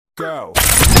Go.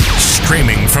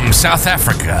 Streaming from South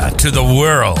Africa to the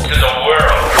world.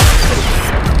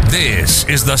 This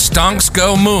is the Stonks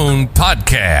Go Moon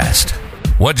podcast.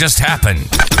 What just happened?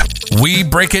 We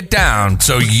break it down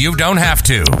so you don't have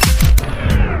to.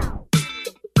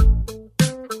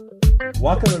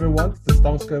 Welcome everyone to the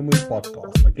Stonks Go Moon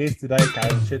podcast. My guest today,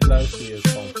 Karen Chidlow. She is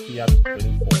from Fiat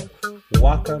 24.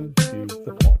 Welcome to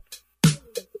the pod.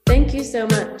 Thank you so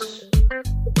much.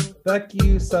 Thank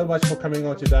you so much for coming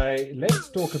on today. Let's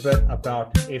talk a bit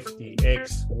about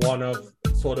FTX, one of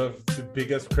sort of the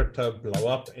biggest crypto blow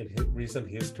up in recent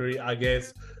history, I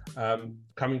guess.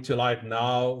 Coming to light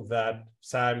now that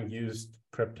Sam used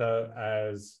crypto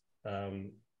as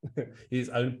his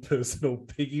own personal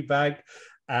piggy bank.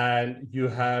 And you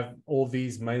have all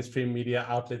these mainstream media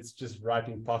outlets just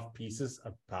writing puff pieces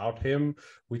about him,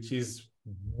 which is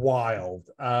wild.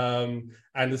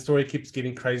 And the story keeps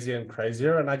getting crazier and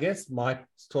crazier. And I guess my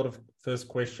sort of first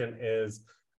question is,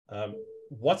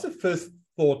 what's the first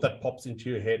thought that pops into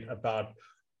your head about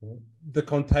the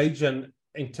contagion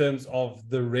in terms of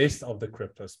the rest of the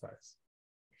crypto space?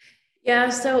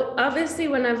 Yeah, so obviously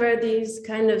whenever these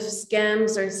kind of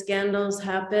scams or scandals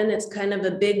happen, it's kind of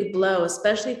a big blow,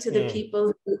 especially to the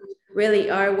people who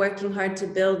really are working hard to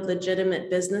build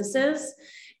legitimate businesses.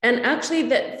 And actually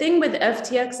the thing with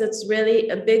FTX, it's really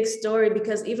a big story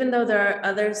because even though there are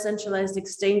other centralized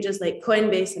exchanges like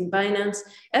Coinbase and Binance,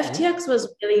 FTX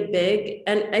was really big.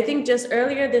 And I think just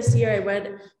earlier this year, I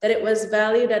read that it was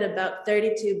valued at about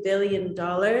 $32 billion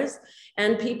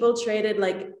and people traded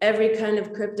like every kind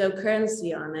of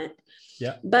cryptocurrency on it.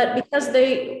 Yeah. But because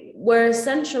they were a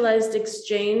centralized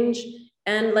exchange,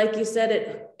 and like you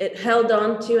said, it held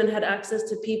on to and had access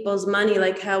to people's money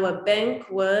like how a bank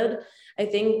would. I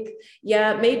think,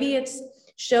 yeah, maybe it's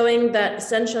showing that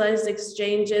centralized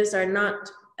exchanges are not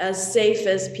as safe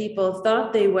as people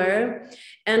thought they were.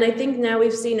 And I think now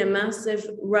we've seen a massive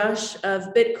rush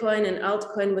of Bitcoin and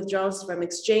altcoin withdrawals from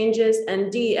exchanges,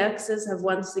 and DEXs have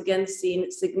once again seen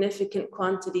significant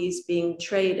quantities being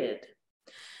traded.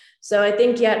 So I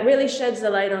think, yeah, it really sheds a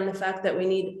light on the fact that we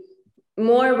need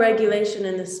more regulation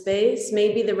in the space.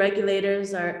 Maybe the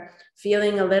regulators are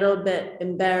feeling a little bit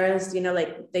embarrassed,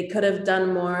 like they could have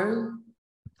done more.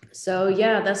 So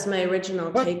yeah, that's my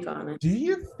original take on it. Do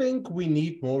you think we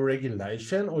need more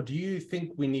regulation, or do you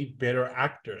think we need better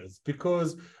actors?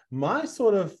 Because one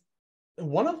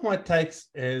of my takes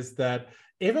is that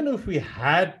even if we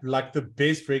had like the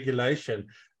best regulation,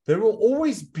 there will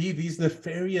always be these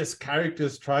nefarious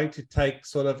characters trying to take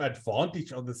sort of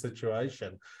advantage of the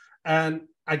situation. And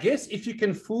I guess if you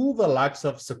can fool the likes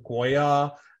of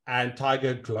Sequoia and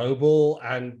Tiger Global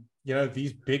and,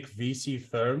 these big VC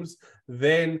firms,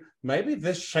 then maybe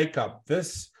this shakeup,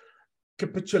 this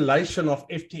capitulation of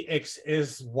FTX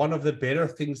is one of the better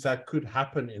things that could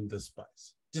happen in this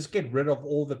space. Just get rid of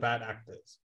all the bad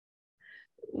actors.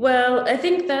 Well, I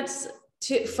think that's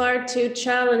far too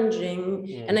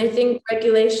challenging. And I think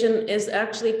regulation is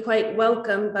actually quite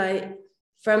welcome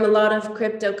from a lot of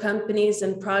crypto companies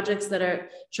and projects that are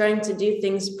trying to do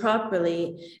things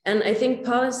properly. And I think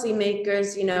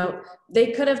policymakers,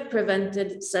 they could have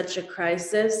prevented such a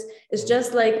crisis. It's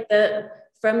just like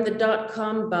from the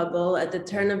 .com bubble at the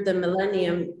turn of the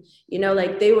millennium,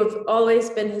 like they have always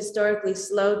been historically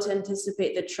slow to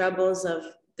anticipate the troubles of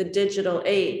the digital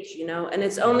age, and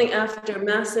it's only after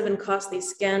massive and costly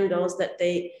scandals that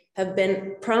they have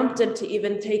been prompted to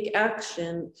even take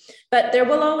action. But there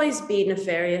will always be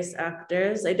nefarious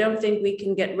actors. I don't think we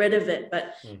can get rid of it.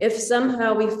 But if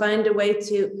somehow we find a way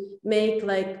to make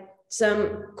like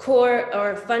some core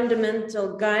or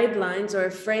fundamental guidelines or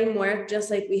a framework,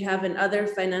 just like we have in other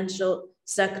financial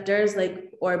sectors,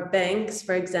 or banks,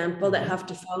 for example, that have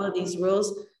to follow these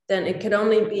rules, then it could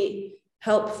only be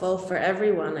helpful for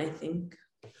everyone, I think.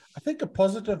 I think a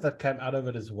positive that came out of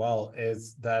it as well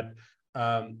is that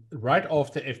right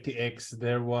after FTX,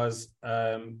 there was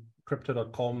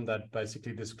Crypto.com that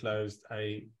basically disclosed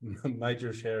a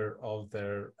major share of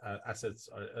their assets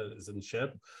as in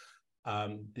SHIB,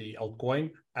 the altcoin.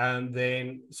 And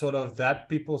then sort of that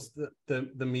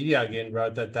the media again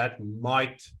wrote that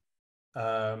might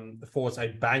force a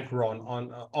bank run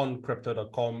on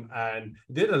Crypto.com, and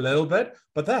did a little bit,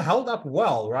 but they held up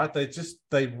well, right? The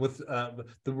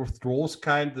withdrawals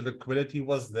came, the liquidity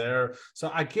was there.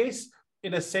 So I guess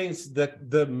in a sense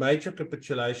that the major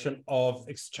capitulation of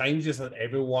exchanges that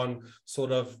everyone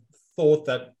sort of thought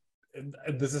that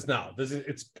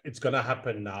it's going to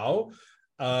happen now,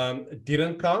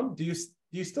 didn't come. Do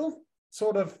you still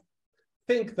sort of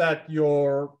think that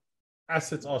your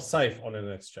assets are safe on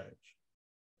an exchange?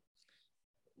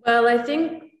 Well, I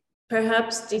think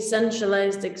perhaps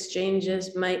decentralized exchanges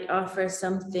might offer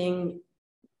something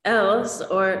else,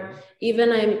 or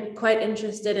even I'm quite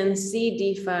interested in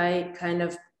DeFi kind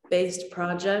of based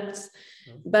projects.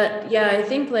 But yeah, I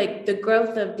think like the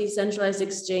growth of decentralized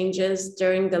exchanges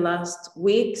during the last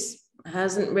weeks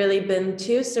hasn't really been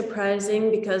too surprising,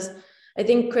 because I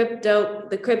think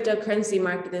the cryptocurrency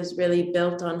market is really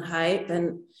built on hype,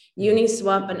 and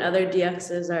Uniswap and other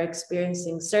DXs are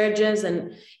experiencing surges.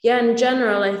 And yeah, in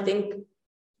general, I think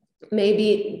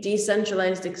maybe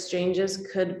decentralized exchanges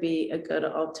could be a good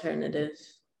alternative.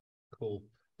 Cool.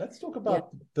 Let's talk about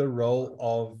the role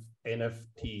of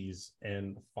NFTs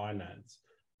in finance.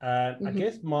 And I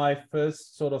guess my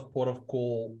first sort of port of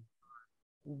call,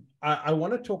 I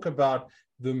want to talk about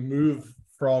the move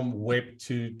from Web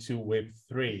 2 to Web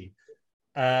 3.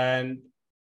 And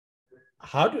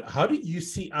how do you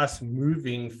see us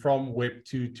moving from Web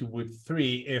 2 to Web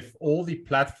 3 if all the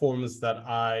platforms that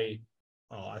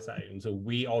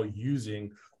we are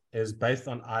using is based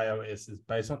on iOS, is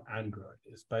based on Android,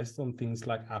 is based on things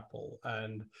like Apple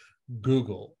and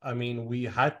Google? I mean, we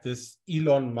had this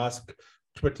Elon Musk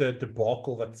Twitter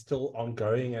debacle that's still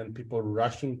ongoing and people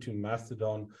rushing to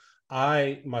Mastodon.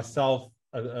 I myself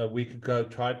a week ago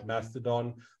tried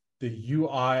Mastodon. The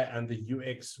UI and the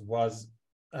UX was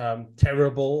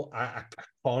terrible. I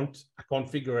can't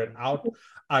figure it out.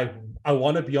 I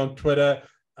want to be on Twitter.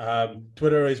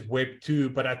 Twitter is Web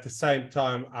 2, but at the same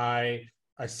time, I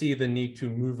see the need to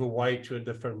move away to a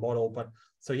different model. But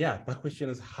so yeah, my question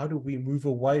is, how do we move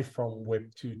away from Web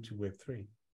 2 to Web 3?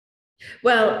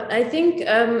 Well, I think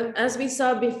as we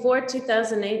saw before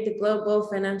 2008, the global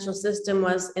financial system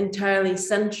was entirely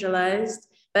centralized.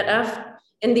 But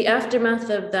in the aftermath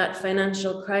of that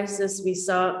financial crisis, we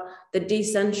saw the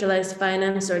decentralized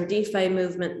finance, or DeFi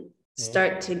movement,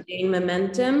 start to gain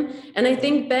momentum. And I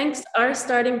think banks are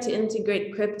starting to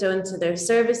integrate crypto into their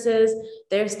services.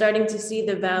 They're starting to see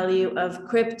the value of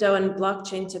crypto and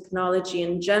blockchain technology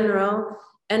in general.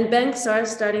 And banks are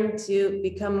starting to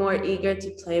become more eager to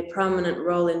play a prominent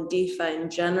role in DeFi in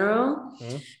general.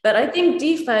 But I think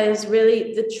DeFi is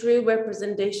really the true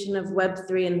representation of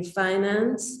Web3 in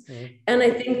finance. And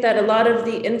I think that a lot of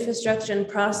the infrastructure and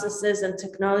processes and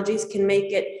technologies can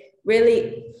make it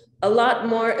really a lot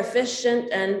more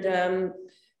efficient and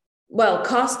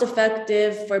cost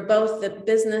effective for both the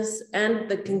business and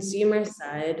the consumer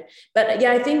side. But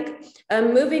yeah, I think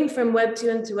moving from Web 2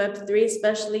 into Web 3,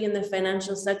 especially in the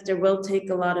financial sector, will take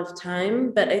a lot of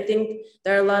time. But I think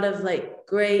there are a lot of like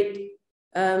great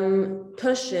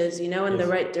pushes, in the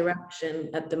right direction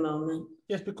at the moment.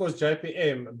 Yes, because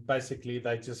JPM, basically,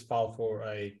 they just filed for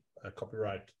a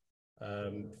copyright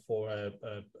for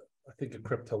I think a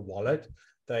crypto wallet.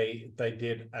 They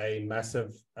did a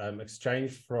massive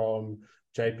exchange from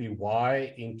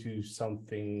JPY into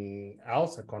something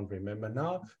else. I can't remember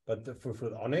now, but for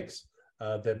Onyx,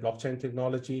 their blockchain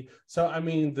technology. So, I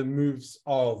mean, the moves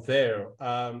are there.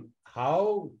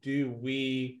 How do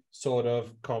we sort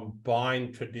of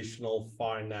combine traditional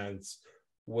finance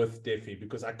with DeFi?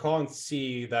 Because I can't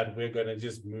see that we're going to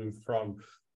just move from,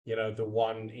 the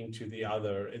one into the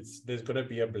other. There's going to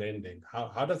be a blending.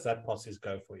 How does that process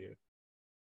go for you?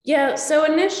 Yeah, so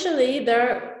initially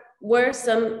there were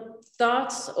some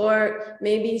thoughts or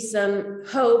maybe some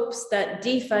hopes that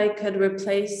DeFi could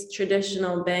replace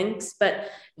traditional banks, but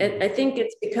I think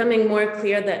it's becoming more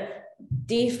clear that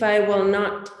DeFi will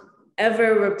not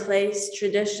ever replace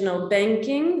traditional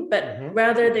banking, but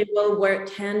rather they will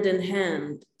work hand in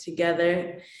hand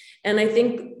together. And I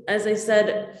think, as I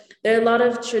said, there are a lot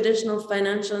of traditional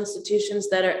financial institutions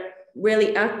that are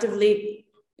really actively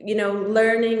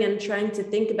learning and trying to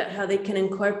think about how they can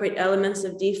incorporate elements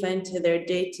of DeFi into their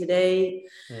day-to-day,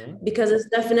 because it's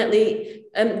definitely,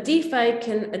 DeFi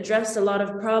can address a lot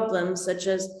of problems, such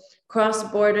as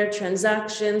cross-border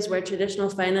transactions, where traditional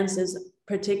finance is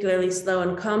particularly slow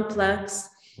and complex.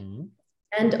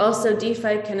 And also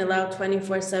DeFi can allow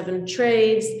 24/7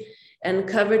 trades and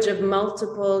coverage of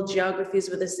multiple geographies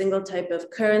with a single type of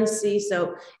currency.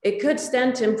 So it could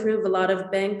stand to improve a lot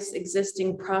of banks'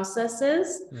 existing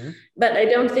processes. But I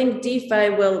don't think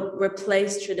DeFi will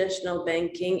replace traditional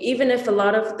banking, even if a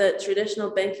lot of the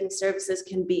traditional banking services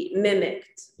can be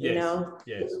mimicked,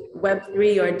 Web3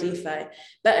 or DeFi.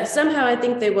 But somehow I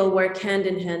think they will work hand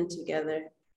in hand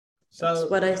together. That's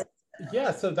what I...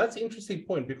 Yeah, so that's an interesting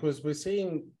point, because we're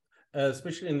seeing,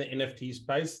 especially in the NFT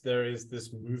space, there is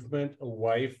this movement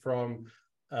away from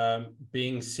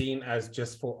being seen as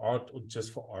just for art or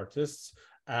just for artists,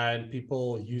 and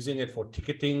people using it for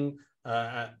ticketing.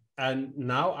 And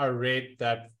now I read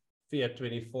that Fiat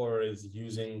 24 is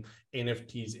using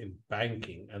NFTs in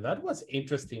banking. And that was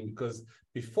interesting because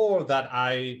before that,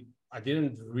 I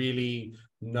didn't really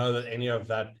know that any of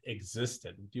that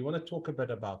existed. Do you want to talk a bit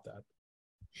about that?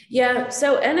 Yeah,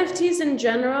 so NFTs in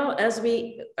general, as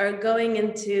we are going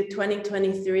into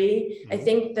 2023, I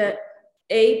think that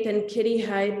ape and kitty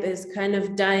hype is kind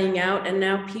of dying out, and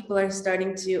now people are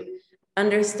starting to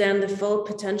understand the full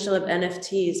potential of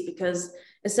NFTs because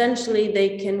essentially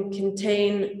they can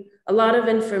contain a lot of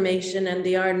information and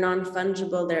they are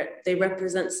non-fungible. They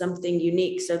represent something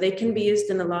unique, so they can be used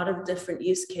in a lot of different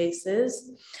use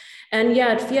cases. And yeah,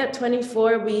 at Fiat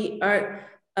 24, we are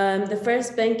the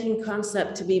first banking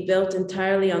concept to be built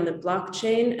entirely on the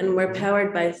blockchain, and we're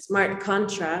powered by smart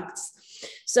contracts.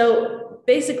 So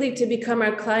basically, to become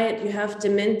our client, you have to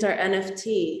mint our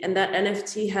NFT, and that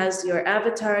NFT has your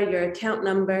avatar, your account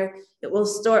number. It will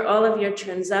store all of your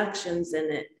transactions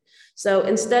in it. So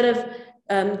instead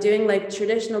of doing like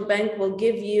traditional bank will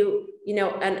give you,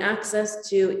 an access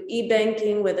to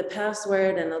e-banking with a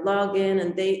password and a login,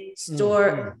 and they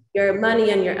store your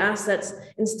money and your assets.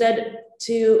 Instead,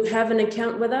 to have an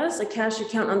account with us, a cash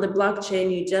account on the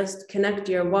blockchain, you just connect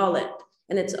your wallet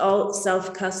and it's all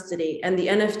self-custody. And the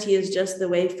NFT is just the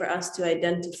way for us to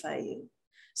identify you.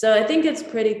 So I think it's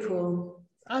pretty cool.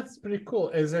 That's pretty cool.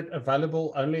 Is it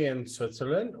available only in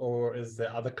Switzerland or is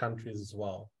there other countries as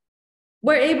well?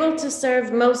 We're able to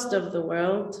serve most of the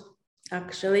world,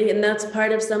 actually. And that's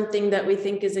part of something that we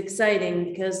think is exciting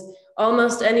because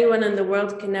almost anyone in the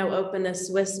world can now open a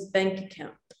Swiss bank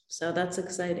account. So that's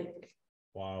exciting.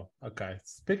 Wow. Okay.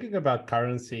 Speaking about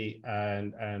currency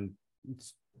and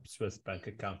Swiss bank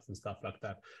accounts and stuff like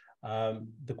that,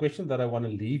 the question that I want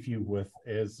to leave you with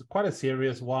is quite a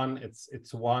serious one.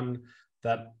 It's one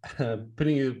that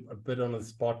putting you a bit on the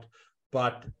spot,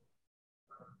 but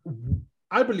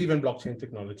I believe in blockchain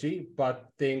technology, but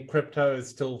then crypto is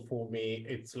still for me.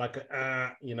 It's like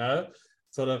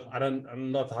sort of.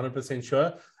 I'm not 100%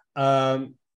 sure.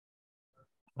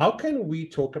 How can we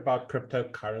talk about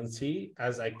cryptocurrency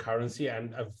as a currency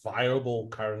and a viable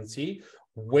currency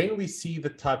when we see the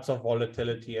types of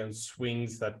volatility and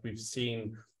swings that we've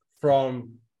seen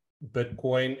from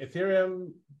Bitcoin,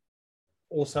 Ethereum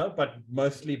also, but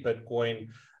mostly Bitcoin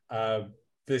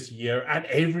this year and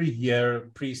every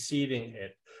year preceding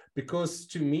it? Because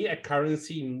to me, a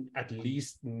currency at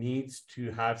least needs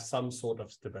to have some sort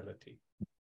of stability.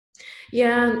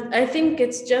 Yeah, I think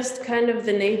it's just kind of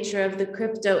the nature of the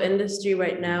crypto industry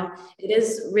right now. It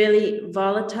is really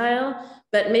volatile,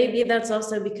 but maybe that's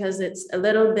also because it's a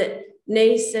little bit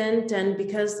nascent and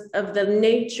because of the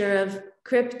nature of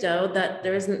crypto that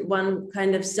there isn't one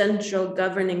kind of central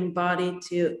governing body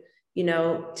to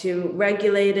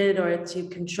regulate it or to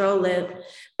control it.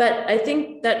 But I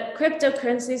think that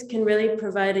cryptocurrencies can really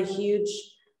provide a huge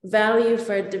value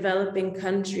for developing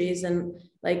countries and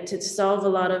like to solve a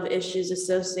lot of issues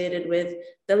associated with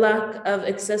the lack of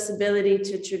accessibility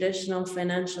to traditional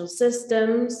financial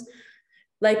systems,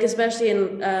 like especially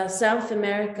in South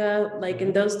America, like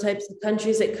in those types of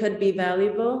countries, it could be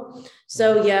valuable.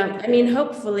 So yeah, I mean,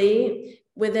 hopefully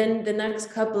within the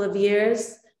next couple of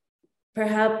years,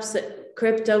 perhaps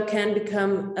crypto can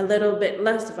become a little bit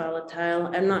less volatile.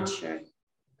 I'm not sure.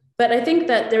 But I think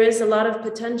that there is a lot of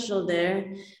potential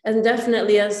there, and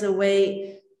definitely as a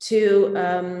way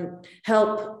to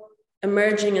help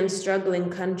emerging and struggling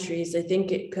countries, I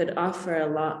think it could offer a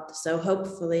lot. So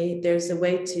hopefully there's a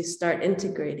way to start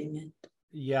integrating it.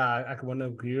 Yeah, I want to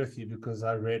agree with you because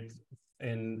I read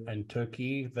in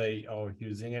Turkey, they are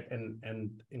using it,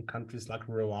 and in countries like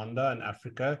Rwanda and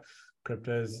Africa,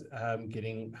 crypto is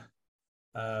getting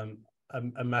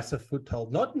a massive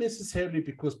foothold, not necessarily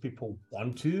because people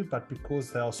want to, but because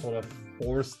they are sort of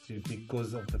forced to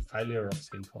because of the failure of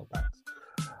central banks.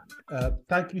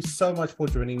 Thank you so much for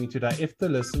joining me today. If the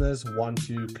listeners want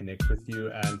to connect with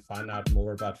you and find out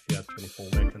more about Fiat 24,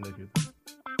 where can they do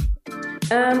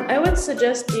that? I would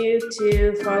suggest you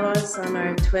to follow us on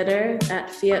our Twitter at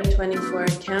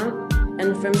Fiat24 account.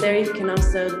 And from there, you can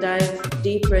also dive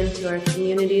deeper into our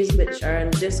communities, which are on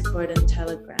Discord and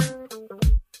Telegram.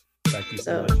 Thank you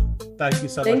so much. Thank you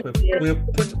so much. We'll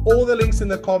put all the links in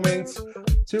the comments.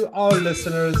 To our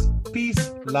listeners,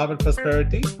 peace, love, and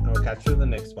prosperity. And we'll catch you in the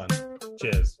next one.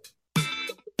 Cheers.